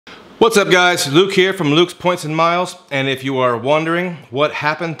What's up guys, Luke here from Luke's Points and Miles, and if you are wondering what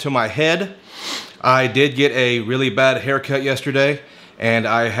happened to my head, I did get a really bad haircut yesterday and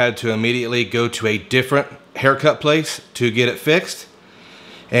I had to immediately go to a different haircut place to get it fixed,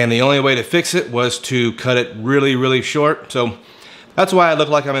 and the only way to fix it was to cut it really short. So that's why I look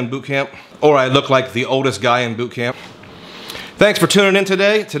like I'm in boot camp, or I look like the oldest guy in boot camp. Thanks for tuning in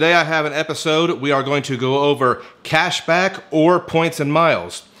today. Today I have an episode. We are going to go over cashback or points and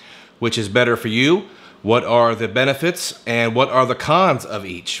miles. Which is better for you? What are the benefits and what are the cons of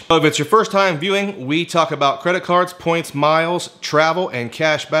each? So if it's your first time viewing, we talk about credit cards, points, miles, travel, and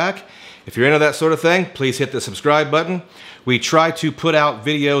cash back. If you're into that sort of thing, please hit the subscribe button. We try to put out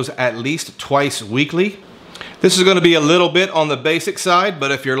videos at least twice weekly. This is going to be a little bit on the basic side,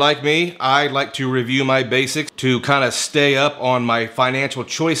 but if you're like me, I like to review my basics to kind of stay up on my financial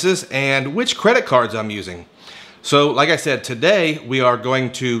choices and which credit cards I'm using. So like I said, today we are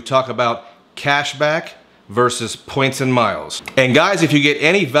going to talk about cashback versus points and miles. And guys, if you get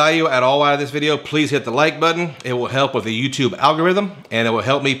any value at all out of this video, please hit the like button. It will help with the YouTube algorithm and it will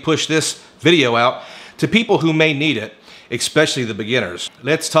help me push this video out to people who may need it, especially the beginners.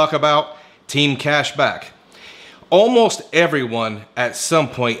 Let's talk about Team Cashback. Almost everyone at some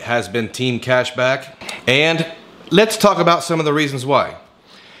point has been Team Cashback, and let's talk about some of the reasons why.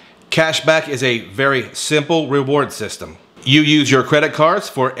 Cashback is a very simple reward system. You use your credit cards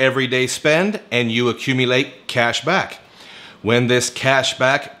for everyday spend and you accumulate cash back. When this cash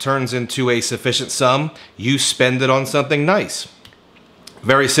back turns into a sufficient sum, you spend it on something nice.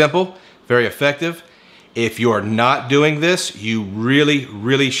 Very simple, very effective. If you're not doing this, you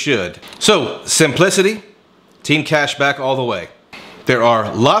really should. So, simplicity, Team Cashback all the way. There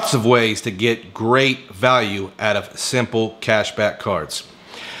are lots of ways to get great value out of simple cashback cards.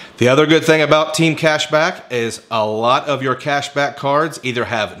 The other good thing about Team Cashback is a lot of your cashback cards either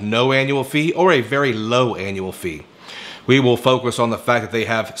have no annual fee or a very low annual fee. We will focus on the fact that they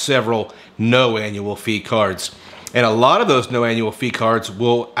have several no annual fee cards. And a lot of those no annual fee cards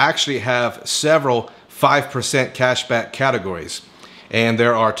will actually have several 5% cashback categories. And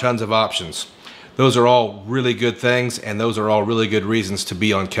there are tons of options. Those are all really good things, and those are all really good reasons to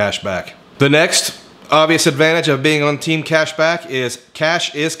be on cashback. The next obvious advantage of being on Team Cashback is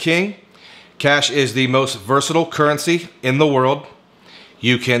cash is king. Cash is the most versatile currency in the world.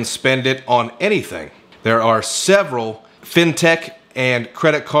 You can spend it on anything. There are several fintech and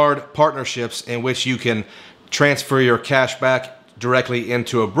credit card partnerships in which you can transfer your cash back directly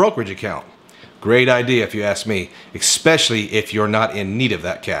into a brokerage account. Great idea if you ask me, especially if you're not in need of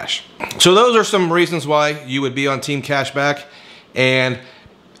that cash. So those are some reasons why you would be on Team Cashback, and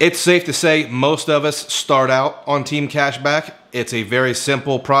it's safe to say most of us start out on Team Cashback. It's a very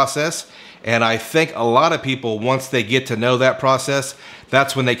simple process, and I think a lot of people, once they get to know that process,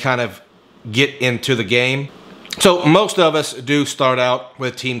 that's when they kind of get into the game. So most of us do start out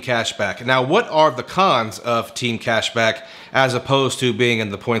with Team Cashback. Now, what are the cons of Team Cashback as opposed to being in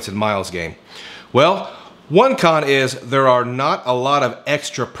the points and miles game? Well, one con is there are not a lot of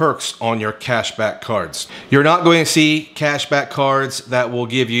extra perks on your cashback cards. You're not going to see cashback cards that will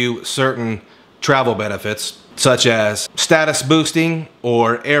give you certain travel benefits, such as status boosting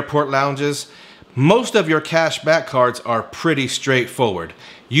or airport lounges. Most of your cashback cards are pretty straightforward.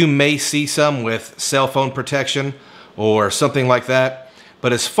 You may see some with cell phone protection or something like that,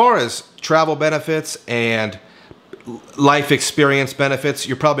 but as far as travel benefits and life experience benefits,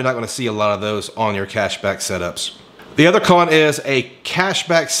 you're probably not going to see a lot of those on your cashback setups. The other con is a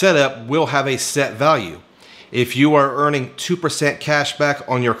cashback setup will have a set value. If you are earning 2% cashback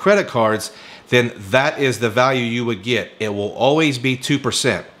on your credit cards, then that is the value you would get. It will always be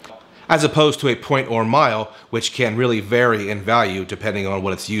 2%, as opposed to a point or mile, which can really vary in value depending on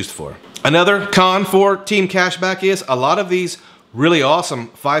what it's used for. Another con for Team Cashback is a lot of these really awesome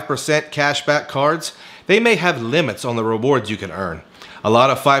 5% cashback cards, they may have limits on the rewards you can earn. A lot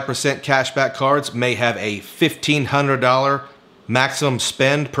of 5% cashback cards may have a $1,500 maximum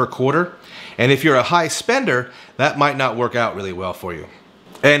spend per quarter. And if you're a high spender, that might not work out really well for you.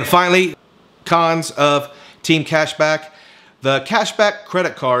 And finally, cons of Team Cashback. The cashback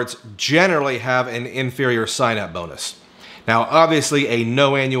credit cards generally have an inferior sign-up bonus. Now, obviously, a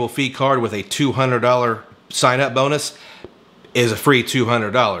no annual fee card with a $200 sign-up bonus is a free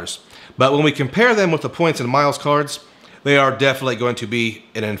 $200. But when we compare them with the points and miles cards, they are definitely going to be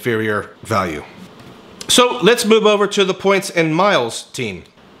an inferior value. So let's move over to the points and miles team.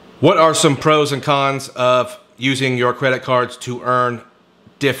 What are some pros and cons of using your credit cards to earn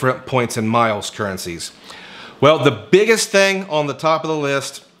different points and miles currencies? Well, the biggest thing on the top of the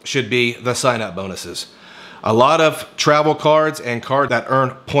list should be the sign-up bonuses. A lot of travel cards and cards that earn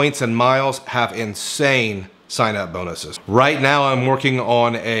points and miles have insane sign-up bonuses. Right now I'm working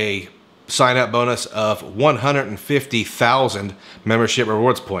on a sign-up bonus of 150,000 membership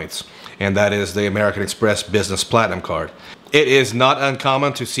rewards points, and that is the American Express Business Platinum card. It is not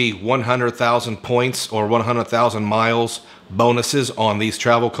uncommon to see 100,000 points or 100,000 miles bonuses on these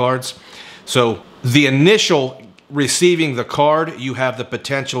travel cards. So the initial receiving the card, you have the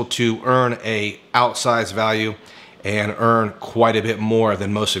potential to earn a outsized value and earn quite a bit more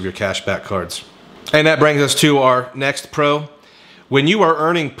than most of your cashback cards. And that brings us to our next pro. When you are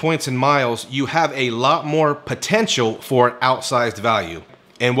earning points and miles, you have a lot more potential for outsized value.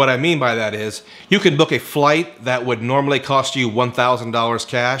 And what I mean by that is, you could book a flight that would normally cost you $1,000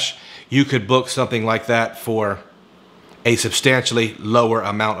 cash. You could book something like that for a substantially lower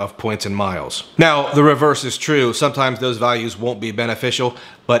amount of points and miles. Now, the reverse is true. Sometimes those values won't be beneficial,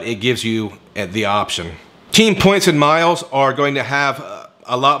 but it gives you the option. Team points and miles are going to have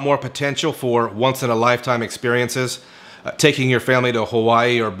a lot more potential for once-in-a-lifetime experiences. Taking your family to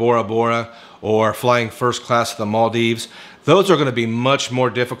Hawaii or Bora Bora, or flying first class to the Maldives. Those are going to be much more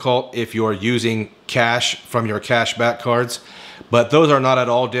difficult if you're using cash from your cashback cards, but those are not at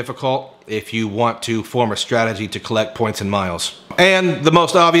all difficult if you want to form a strategy to collect points and miles. And the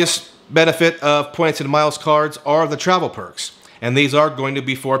most obvious benefit of points and miles cards are the travel perks, and these are going to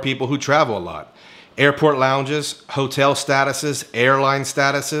be for people who travel a lot. Airport lounges, hotel statuses, airline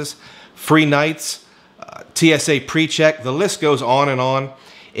statuses, free nights, TSA pre-check, the list goes on and on.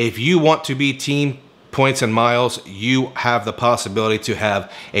 If you want to be team points and miles, you have the possibility to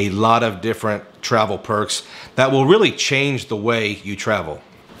have a lot of different travel perks that will really change the way you travel.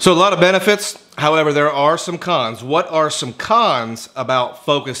 So a lot of benefits, however, there are some cons. What are some cons about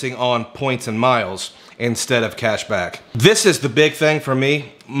focusing on points and miles instead of cash back? This is the big thing for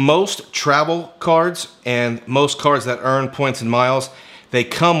me. Most travel cards and most cards that earn points and miles, they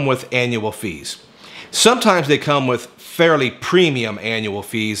come with annual fees. Sometimes they come with fairly premium annual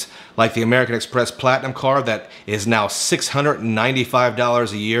fees, like the American Express Platinum card that is now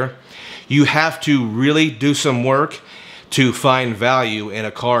 $695 a year. You have to really do some work to find value in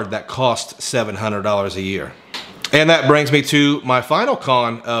a card that costs $700 a year. And that brings me to my final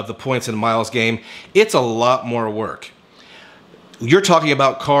con of the points and miles game. It's a lot more work. You're talking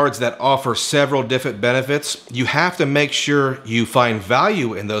about cards that offer several different benefits. You have to make sure you find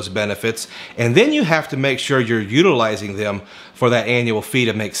value in those benefits, and then you have to make sure you're utilizing them for that annual fee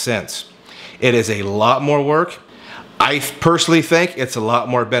to make sense. It is a lot more work. I personally think it's a lot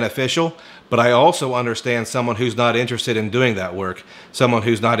more beneficial, but I also understand someone who's not interested in doing that work, someone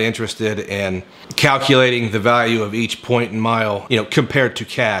who's not interested in calculating the value of each point and mile, compared to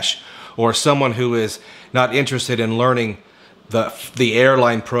cash, or someone who is not interested in learning the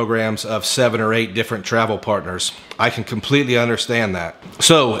airline programs of 7 or 8 different travel partners. I can completely understand that.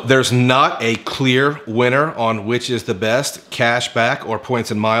 So there's not a clear winner on which is the best, cash back or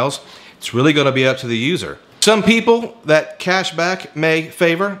points and miles. It's really going to be up to the user. Some people that cash back may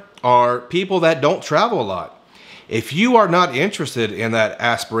favor are people that don't travel a lot. If you are not interested in that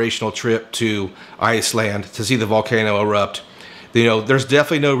aspirational trip to Iceland to see the volcano erupt, there's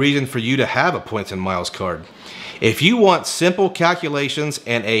definitely no reason for you to have a points and miles card. If you want simple calculations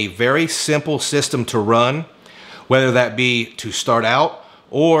and a very simple system to run, whether that be to start out,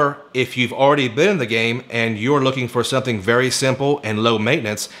 or if you've already been in the game and you're looking for something very simple and low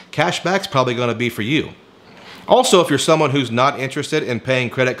maintenance, cashback's probably going to be for you. Also, if you're someone who's not interested in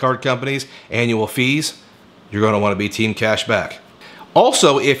paying credit card companies annual fees, you're going to want to be team cashback.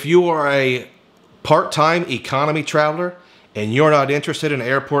 Also, if you are a part-time economy traveler and you're not interested in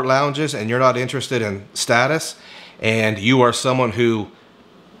airport lounges and you're not interested in status, and you are someone who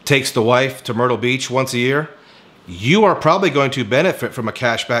takes the wife to Myrtle Beach once a year, you are probably going to benefit from a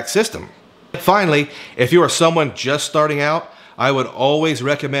cashback system. Finally, if you are someone just starting out, I would always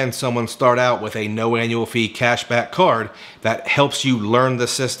recommend someone start out with a no annual fee cashback card that helps you learn the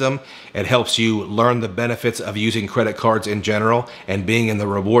system. It helps you learn the benefits of using credit cards in general and being in the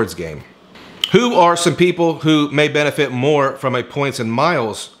rewards game. Who are some people who may benefit more from a points and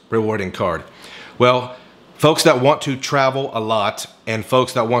miles rewarding card? Well, folks that want to travel a lot and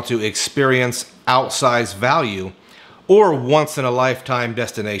folks that want to experience outsized value or once-in-a-lifetime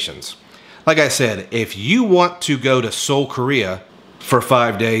destinations. Like I said, if you want to go to Seoul, Korea for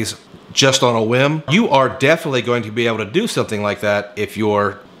 5 days just on a whim, you are definitely going to be able to do something like that if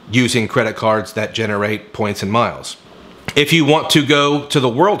you're using credit cards that generate points and miles. If you want to go to the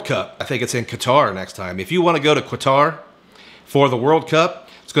World Cup, I think it's in Qatar next time. If you want to go to Qatar for the World Cup,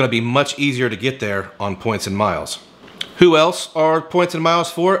 it's going to be much easier to get there on points and miles. Who else are points and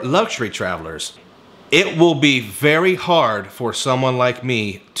miles for? Luxury travelers. It will be very hard for someone like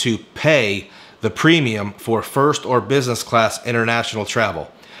me to pay the premium for first or business class international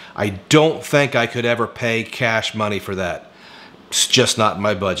travel. I don't think I could ever pay cash money for that. It's just not in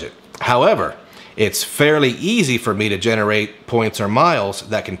my budget. However, it's fairly easy for me to generate points or miles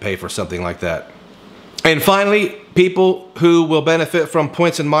that can pay for something like that. And finally, people who will benefit from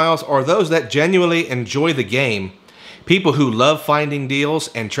points and miles are those that genuinely enjoy the game. People who love finding deals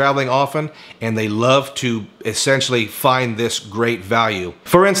and traveling often, and they love to essentially find this great value.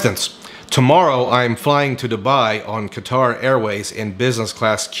 For instance, tomorrow I'm flying to Dubai on Qatar Airways in business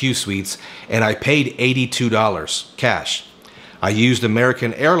class Q suites, and I paid $82 cash. I used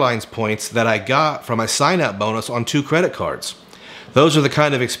American Airlines points that I got from a sign-up bonus on 2 credit cards. Those are the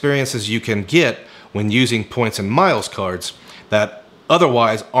kind of experiences you can get when using points and miles cards that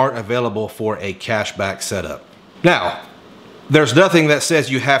otherwise aren't available for a cashback setup. Now, there's nothing that says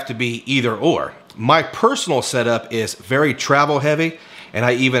you have to be either or. My personal setup is very travel heavy, and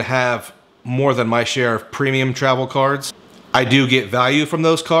I even have more than my share of premium travel cards. I do get value from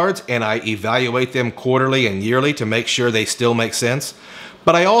those cards, and I evaluate them quarterly and yearly to make sure they still make sense.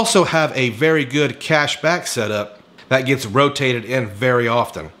 But I also have a very good cashback setup that gets rotated in very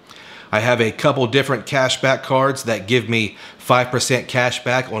often. I have a couple different cashback cards that give me 5%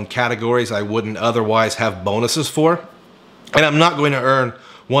 cashback on categories I wouldn't otherwise have bonuses for. And I'm not going to earn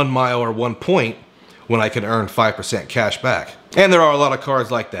 1 mile or 1 point when I can earn 5% cash back. And there are a lot of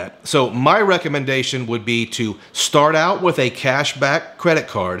cards like that. So my recommendation would be to start out with a cashback credit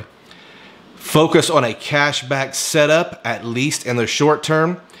card, focus on a cashback setup, at least in the short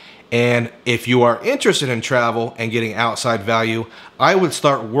term. And if you are interested in travel and getting outside value, I would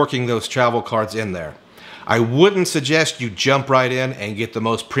start working those travel cards in there. I wouldn't suggest you jump right in and get the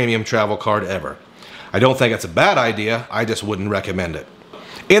most premium travel card ever. I don't think it's a bad idea, I just wouldn't recommend it.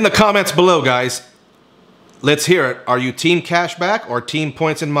 In the comments below, guys, let's hear it. Are you team cashback or team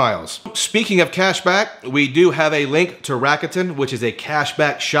points and miles? Speaking of cashback, we do have a link to Rakuten, which is a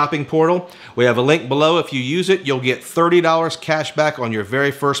cashback shopping portal. We have a link below. If you use it, you'll get $30 cashback on your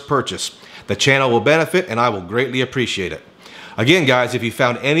very first purchase. The channel will benefit, and I will greatly appreciate it. Again, guys, if you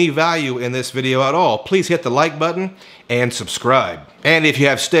found any value in this video at all, please hit the like button and subscribe. And if you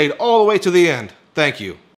have stayed all the way to the end, thank you.